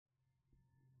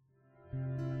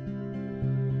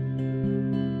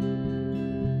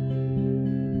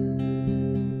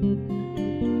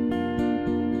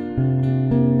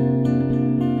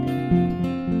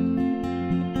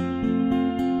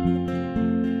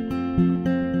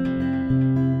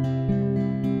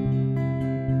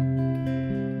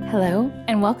Hello,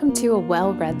 and welcome to A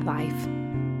Well-Read Life.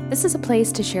 This is a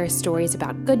place to share stories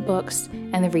about good books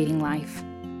and the reading life.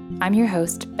 I'm your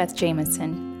host, Beth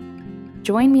Jamison.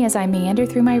 Join me as I meander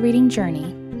through my reading journey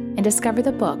and discover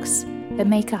the books that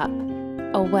make up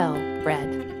a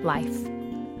well-read life.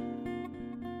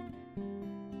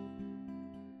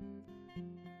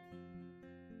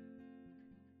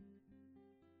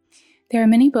 There are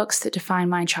many books that define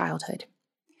my childhood,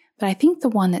 but I think the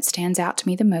one that stands out to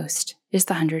me the most is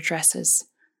The 100 Dresses.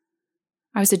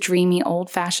 I was a dreamy,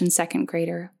 old-fashioned second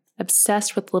grader,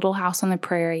 obsessed with Little House on the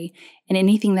Prairie and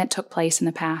anything that took place in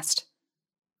the past,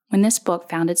 when this book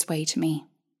found its way to me.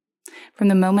 From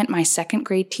the moment my second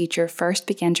grade teacher first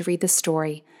began to read the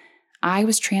story, I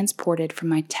was transported from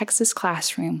my Texas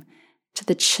classroom to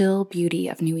the chill beauty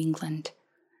of New England.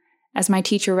 As my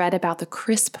teacher read about the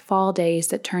crisp fall days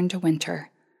that turned to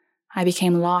winter, I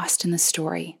became lost in the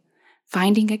story,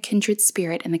 finding a kindred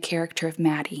spirit in the character of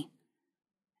Maddie.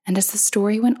 And as the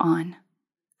story went on,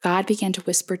 God began to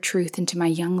whisper truth into my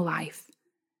young life,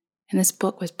 and this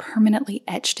book was permanently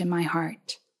etched in my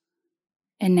heart.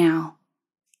 And now,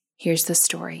 here's the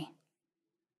story.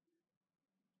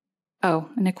 Oh,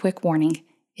 and a quick warning,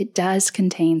 it does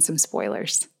contain some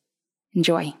spoilers.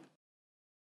 Enjoy.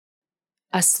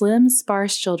 A slim,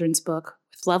 sparse children's book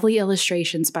with lovely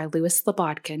illustrations by Louis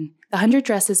Labotkin, The 100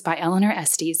 Dresses by Eleanor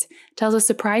Estes tells a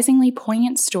surprisingly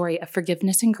poignant story of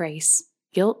forgiveness and grace,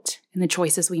 guilt, and the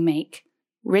choices we make.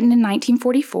 Written in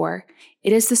 1944,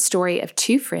 it is the story of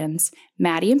two friends,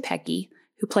 Maddie and Peggy,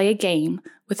 who play a game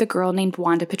with a girl named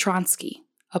Wanda Petronsky,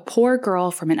 a poor girl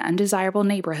from an undesirable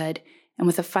neighborhood and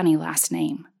with a funny last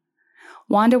name.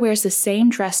 Wanda wears the same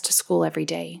dress to school every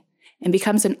day and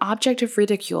becomes an object of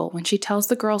ridicule when she tells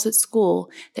the girls at school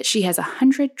that she has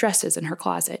 100 dresses in her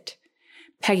closet.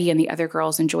 Peggy and the other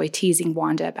girls enjoy teasing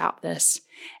Wanda about this.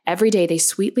 Every day they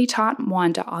sweetly taunt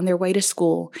Wanda on their way to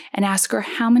school and ask her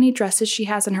how many dresses she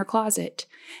has in her closet,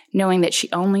 knowing that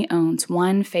she only owns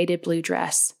one faded blue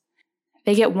dress.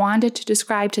 They get Wanda to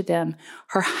describe to them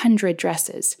her 100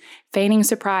 dresses, feigning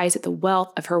surprise at the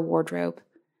wealth of her wardrobe.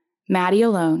 Maddie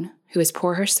alone, who is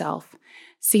poor herself,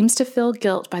 seems to feel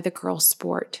guilt by the girls'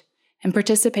 sport and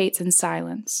participates in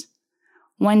silence.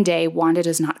 One day, Wanda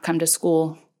does not come to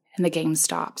school, and the game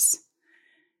stops.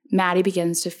 Maddie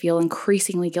begins to feel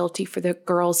increasingly guilty for the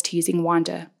girls teasing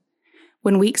Wanda.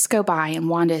 When weeks go by and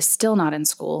Wanda is still not in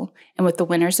school, and with the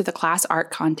winners of the class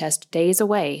art contest days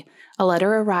away, a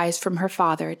letter arrives from her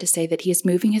father to say that he is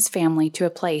moving his family to a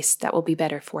place that will be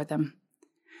better for them.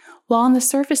 While on the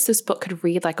surface this book could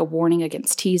read like a warning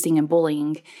against teasing and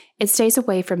bullying, it stays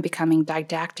away from becoming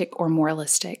didactic or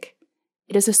moralistic.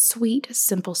 It is a sweet,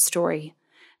 simple story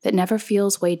that never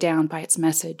feels weighed down by its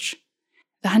message.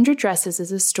 The 100 Dresses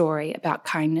is a story about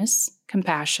kindness,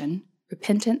 compassion,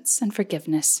 repentance, and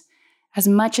forgiveness, as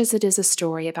much as it is a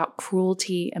story about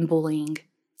cruelty and bullying.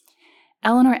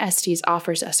 Eleanor Estes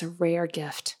offers us a rare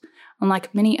gift,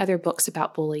 unlike many other books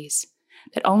about bullies,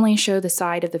 that only show the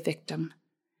side of the victim.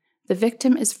 The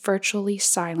victim is virtually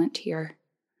silent here.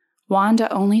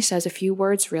 Wanda only says a few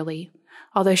words, really,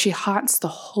 although she haunts the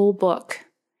whole book.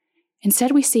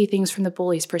 Instead, we see things from the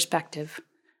bully's perspective,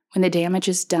 when the damage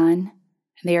is done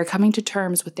and they are coming to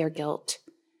terms with their guilt.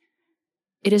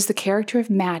 It is the character of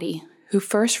Maddie who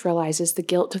first realizes the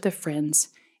guilt of the friends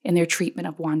in their treatment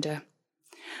of Wanda.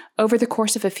 Over the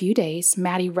course of a few days,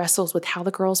 Maddie wrestles with how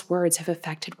the girls' words have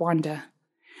affected Wanda,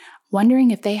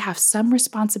 wondering if they have some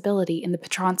responsibility in the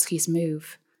Petronskys'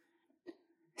 move.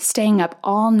 Staying up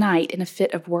all night in a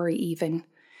fit of worry even,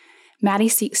 Maddie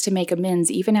seeks to make amends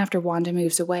even after Wanda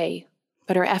moves away,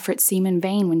 but her efforts seem in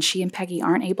vain when she and Peggy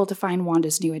aren't able to find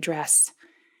Wanda's new address,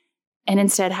 and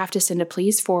instead have to send a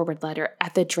please forward letter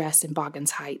at the address in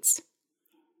Boggins Heights.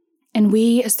 And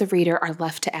we, as the reader, are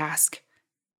left to ask,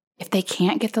 if they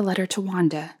can't get the letter to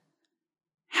Wanda,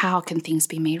 how can things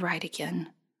be made right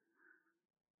again?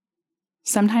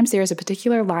 Sometimes there is a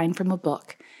particular line from a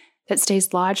book that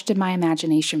stays lodged in my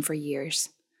imagination for years.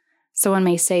 Someone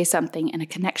may say something and a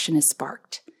connection is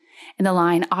sparked, and the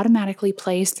line automatically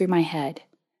plays through my head,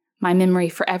 my memory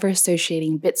forever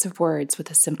associating bits of words with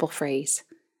a simple phrase.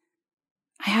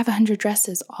 I have 100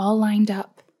 dresses all lined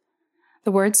up.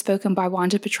 The word spoken by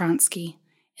Wanda Petronsky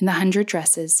in The 100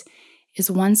 Dresses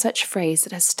is one such phrase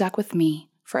that has stuck with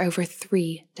me for over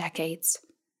 3 decades.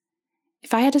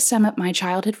 If I had to sum up my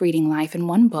childhood reading life in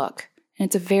one book, and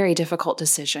it's a very difficult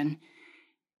decision,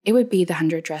 it would be The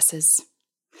 100 Dresses.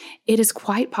 It is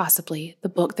quite possibly the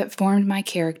book that formed my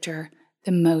character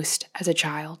the most as a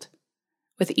child.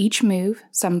 With each move,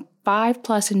 some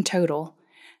 5+ in total,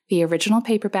 the original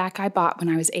paperback I bought when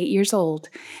I was 8 years old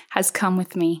has come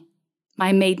with me.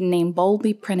 my maiden name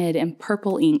boldly printed in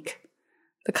purple ink.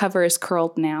 The cover is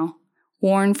curled now,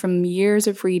 worn from years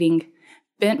of reading,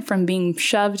 bent from being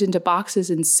shoved into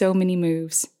boxes in so many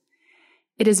moves.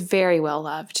 It is very well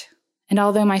loved, and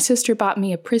although my sister bought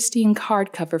me a pristine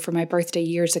hardcover for my birthday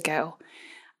years ago,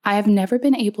 I have never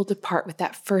been able to part with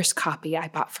that first copy I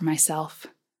bought for myself.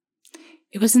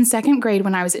 It was in second grade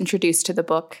when I was introduced to the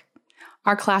book.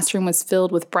 Our classroom was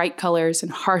filled with bright colors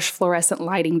and harsh fluorescent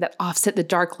lighting that offset the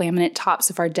dark laminate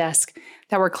tops of our desk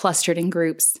that were clustered in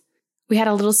groups. We had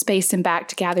a little space in back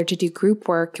to gather to do group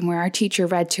work and where our teacher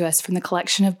read to us from the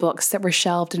collection of books that were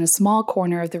shelved in a small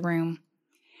corner of the room.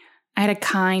 I had a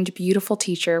kind, beautiful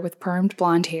teacher with permed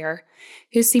blonde hair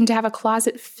who seemed to have a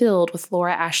closet filled with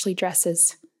Laura Ashley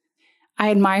dresses. I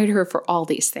admired her for all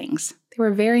these things. They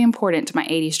were very important to my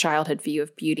 80s childhood view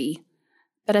of beauty.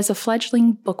 But as a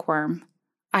fledgling bookworm,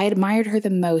 I admired her the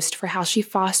most for how she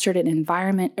fostered an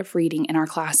environment of reading in our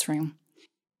classroom.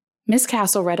 Miss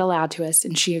Castle read aloud to us,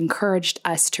 and she encouraged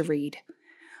us to read.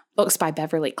 Books by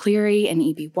Beverly Cleary and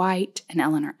E.B. White and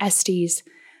Eleanor Estes.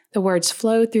 The words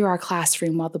flowed through our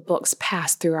classroom while the books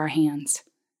passed through our hands.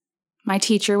 My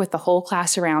teacher, with the whole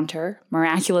class around her,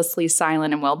 miraculously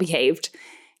silent and well-behaved,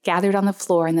 gathered on the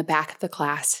floor in the back of the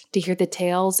class to hear the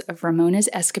tales of Ramona's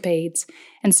escapades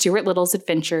and Stuart Little's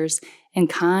adventures and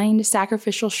kind,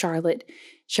 sacrificial Charlotte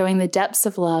showing the depths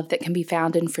of love that can be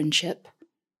found in friendship.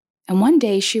 And one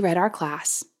day she read our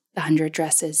class, The 100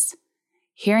 Dresses.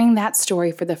 Hearing that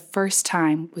story for the first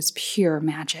time was pure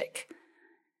magic.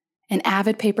 An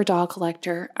avid paper doll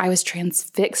collector, I was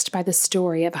transfixed by the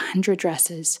story of 100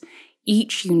 dresses,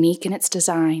 each unique in its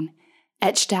design,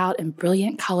 etched out in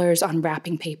brilliant colors on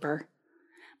wrapping paper.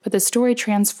 But the story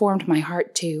transformed my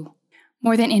heart too.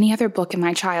 More than any other book in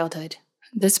my childhood,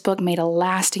 this book made a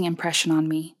lasting impression on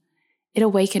me. It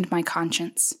awakened my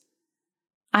conscience.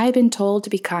 I had been told to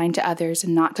be kind to others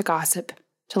and not to gossip,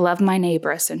 to love my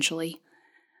neighbor, essentially.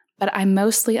 But I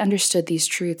mostly understood these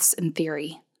truths in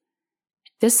theory.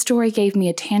 This story gave me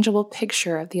a tangible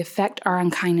picture of the effect our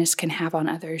unkindness can have on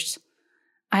others.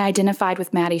 I identified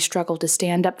with Maddie's struggle to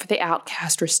stand up for the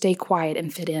outcast or stay quiet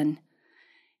and fit in.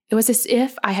 It was as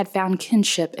if I had found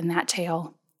kinship in that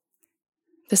tale.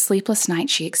 The sleepless night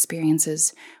she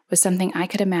experiences was something I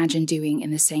could imagine doing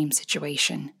in the same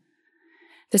situation.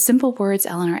 The simple words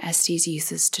Eleanor Estes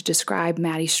uses to describe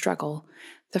Maddie's struggle,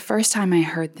 the first time I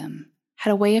heard them,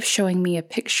 had a way of showing me a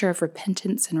picture of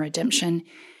repentance and redemption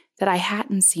that I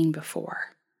hadn't seen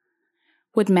before.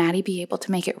 Would Maddie be able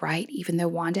to make it right even though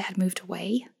Wanda had moved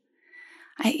away?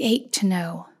 I ached to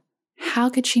know. How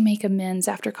could she make amends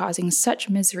after causing such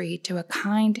misery to a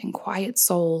kind and quiet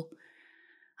soul?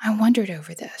 I wondered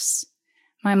over this,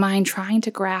 my mind trying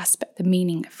to grasp at the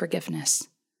meaning of forgiveness.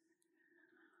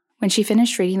 When she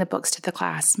finished reading the books to the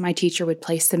class, my teacher would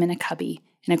place them in a cubby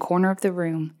in a corner of the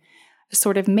room, a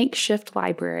sort of makeshift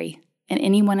library, and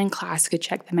anyone in class could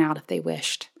check them out if they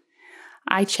wished.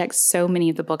 I checked so many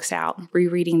of the books out,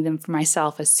 rereading them for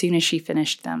myself as soon as she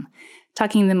finished them,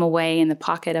 tucking them away in the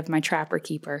pocket of my trapper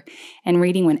keeper, and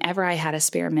reading whenever I had a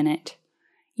spare minute.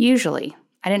 Usually,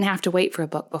 I didn't have to wait for a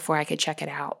book before I could check it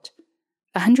out.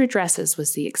 100 Dresses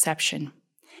was the exception.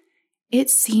 It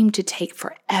seemed to take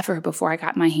forever before I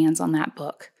got my hands on that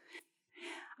book.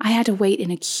 I had to wait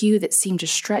in a queue that seemed to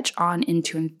stretch on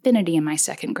into infinity in my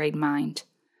second grade mind.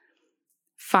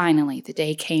 Finally, the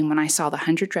day came when I saw the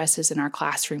 100 Dresses in our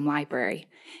classroom library,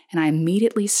 and I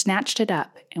immediately snatched it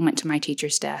up and went to my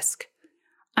teacher's desk.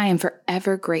 I am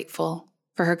forever grateful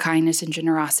for her kindness and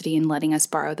generosity in letting us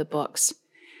borrow the books.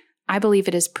 I believe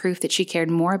it is proof that she cared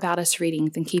more about us reading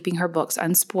than keeping her books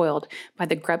unspoiled by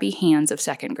the grubby hands of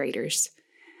second graders.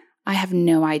 I have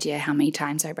no idea how many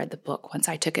times I read the book once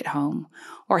I took it home,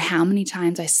 or how many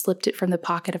times I slipped it from the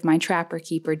pocket of my trapper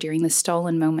keeper during the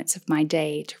stolen moments of my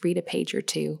day to read a page or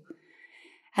two.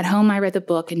 At home, I read the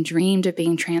book and dreamed of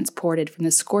being transported from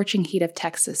the scorching heat of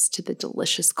Texas to the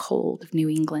delicious cold of New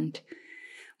England.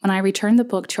 When I returned the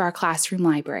book to our classroom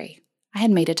library, I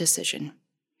had made a decision.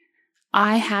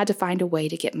 I had to find a way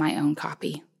to get my own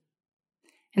copy.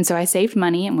 And so I saved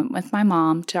money and went with my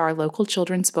mom to our local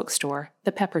children's bookstore,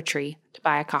 the Pepper Tree, to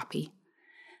buy a copy.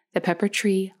 The Pepper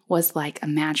Tree was like a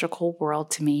magical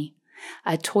world to me,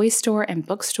 a toy store and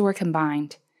bookstore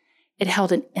combined. It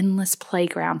held an endless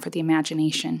playground for the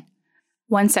imagination.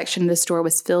 One section of the store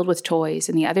was filled with toys,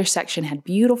 and the other section had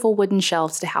beautiful wooden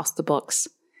shelves to house the books.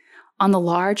 On the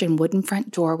large and wooden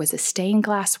front door was a stained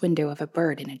glass window of a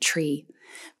bird in a tree.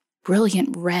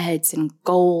 Brilliant reds and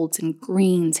golds and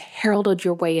greens heralded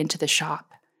your way into the shop.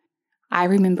 I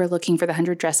remember looking for the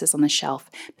 100 Dresses on the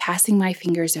shelf, passing my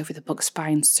fingers over the book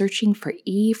spine, searching for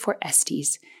E for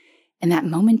Estes, and that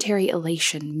momentary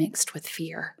elation mixed with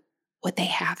fear. Would they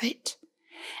have it?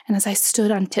 And as I stood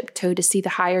on tiptoe to see the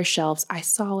higher shelves, I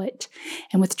saw it,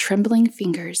 and with trembling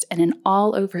fingers and an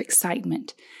all-over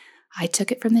excitement, I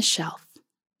took it from the shelf,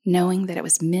 knowing that it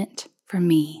was meant for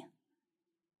me.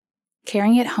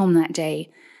 Carrying it home that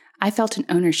day, I felt an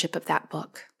ownership of that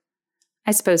book.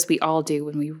 I suppose we all do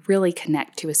when we really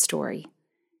connect to a story.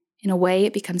 In a way,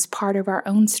 it becomes part of our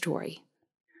own story.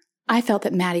 I felt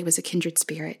that Maddie was a kindred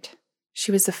spirit.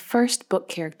 She was the first book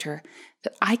character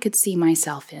that I could see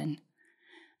myself in.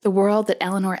 The world that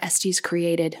Eleanor Estes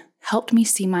created helped me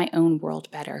see my own world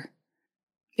better.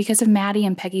 Because of Maddie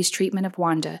and Peggy's treatment of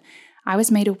Wanda, I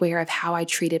was made aware of how I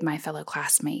treated my fellow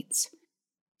classmates.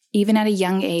 Even at a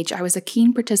young age, I was a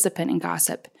keen participant in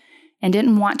gossip and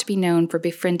didn't want to be known for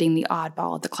befriending the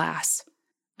oddball of the class.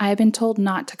 I had been told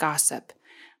not to gossip,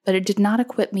 but it did not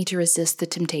equip me to resist the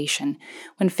temptation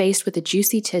when faced with a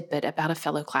juicy tidbit about a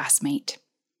fellow classmate.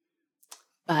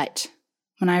 But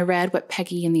when I read what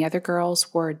Peggy and the other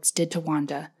girls' words did to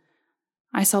Wanda,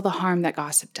 I saw the harm that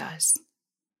gossip does.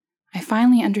 I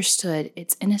finally understood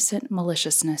its innocent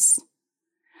maliciousness.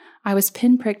 I was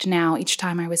pinpricked now each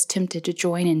time I was tempted to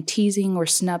join in teasing or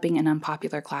snubbing an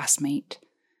unpopular classmate.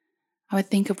 I would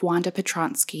think of Wanda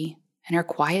Petronsky and her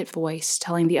quiet voice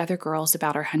telling the other girls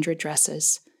about her 100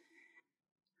 dresses.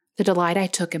 The delight I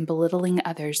took in belittling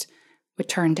others would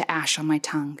turn to ash on my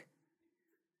tongue.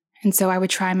 And so I would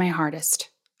try my hardest,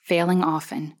 failing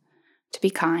often, to be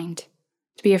kind,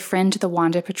 to be a friend to the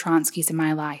Wanda Petronskys in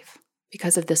my life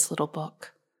because of this little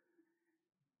book.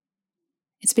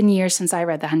 It's been years since I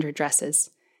read the 100 Dresses,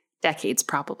 decades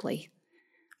probably,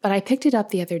 but I picked it up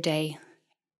the other day,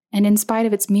 and in spite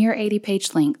of its mere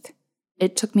 80-page length,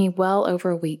 it took me well over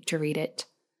a week to read it.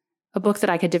 A book that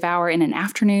I could devour in an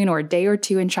afternoon or a day or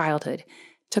two in childhood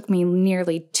took me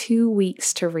nearly 2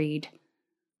 weeks to read.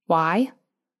 Why?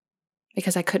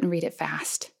 Because I couldn't read it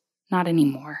fast. Not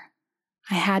anymore.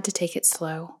 I had to take it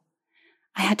slow.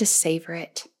 I had to savor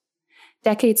it.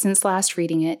 Decades since last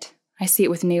reading it, I see it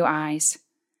with new eyes.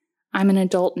 I'm an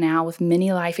adult now with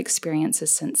many life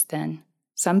experiences since then,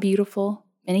 some beautiful,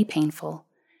 many painful,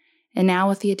 and now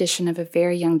with the addition of a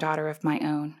very young daughter of my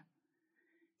own.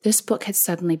 This book had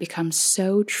suddenly become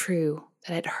so true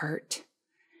that it hurt.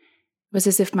 It was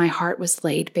as if my heart was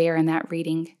laid bare in that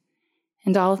reading,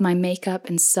 and all of my makeup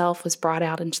and self was brought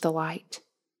out into the light.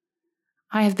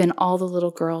 I have been all the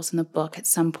little girls in the book at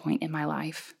some point in my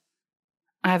life.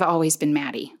 I have always been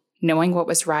Maddie, knowing what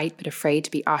was right but afraid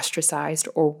to be ostracized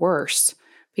or worse,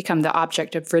 become the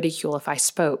object of ridicule if I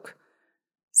spoke.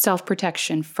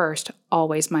 Self-protection first,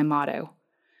 always my motto.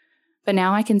 But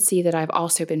now I can see that I've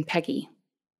also been Peggy,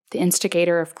 the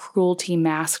instigator of cruelty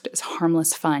masked as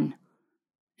harmless fun.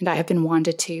 And I have been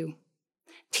Wanda too,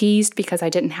 teased because I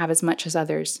didn't have as much as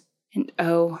others, and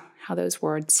oh, how those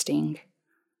words sting.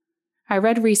 I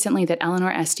read recently that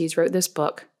Eleanor Estes wrote this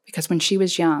book because when she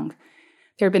was young,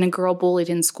 there had been a girl bullied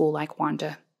in school like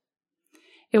Wanda.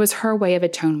 It was her way of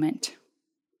atonement.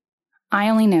 I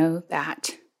only know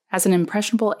that, as an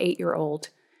impressionable 8-year-old,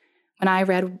 when I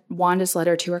read Wanda's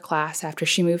letter to her class after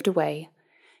she moved away,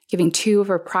 giving 2 of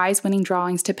her prize-winning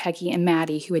drawings to Peggy and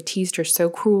Maddie who had teased her so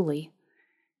cruelly,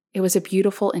 it was a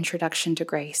beautiful introduction to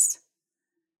grace.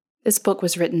 This book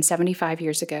was written 75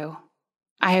 years ago.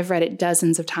 I have read it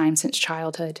dozens of times since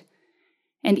childhood,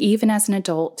 and even as an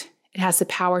adult, it has the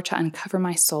power to uncover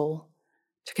my soul,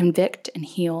 to convict and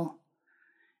heal.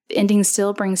 The ending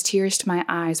still brings tears to my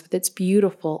eyes with its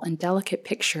beautiful and delicate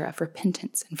picture of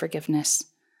repentance and forgiveness.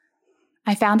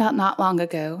 I found out not long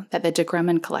ago that the de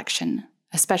Grumman Collection,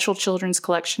 a special children's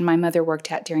collection my mother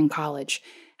worked at during college,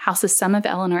 houses some of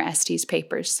Eleanor Estes'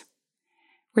 papers.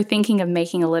 We're thinking of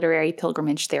making a literary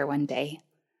pilgrimage there one day.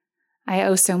 I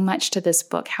owe so much to this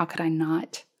book, how could I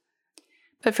not?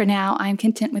 But for now, I am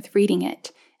content with reading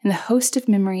it and the host of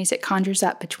memories it conjures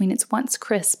up between its once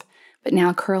crisp but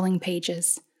now curling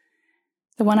pages.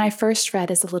 The one I first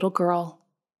read as a little girl,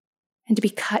 and to be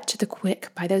cut to the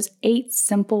quick by those 8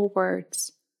 simple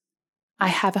words. I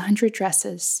have 100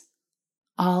 dresses,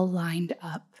 all lined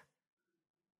up.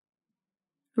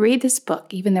 Read this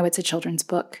book, even though it's a children's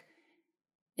book.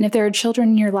 And if there are children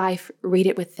in your life, read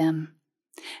it with them.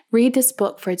 Read this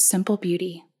book for its simple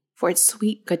beauty, for its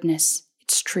sweet goodness,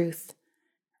 its truth.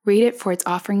 Read it for its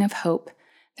offering of hope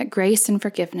that grace and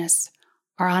forgiveness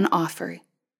are on offer,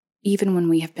 even when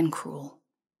we have been cruel.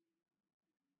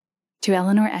 To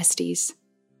Eleanor Estes,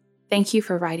 thank you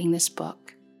for writing this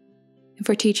book and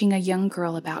for teaching a young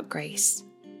girl about grace.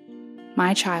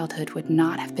 My childhood would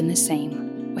not have been the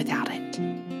same without it.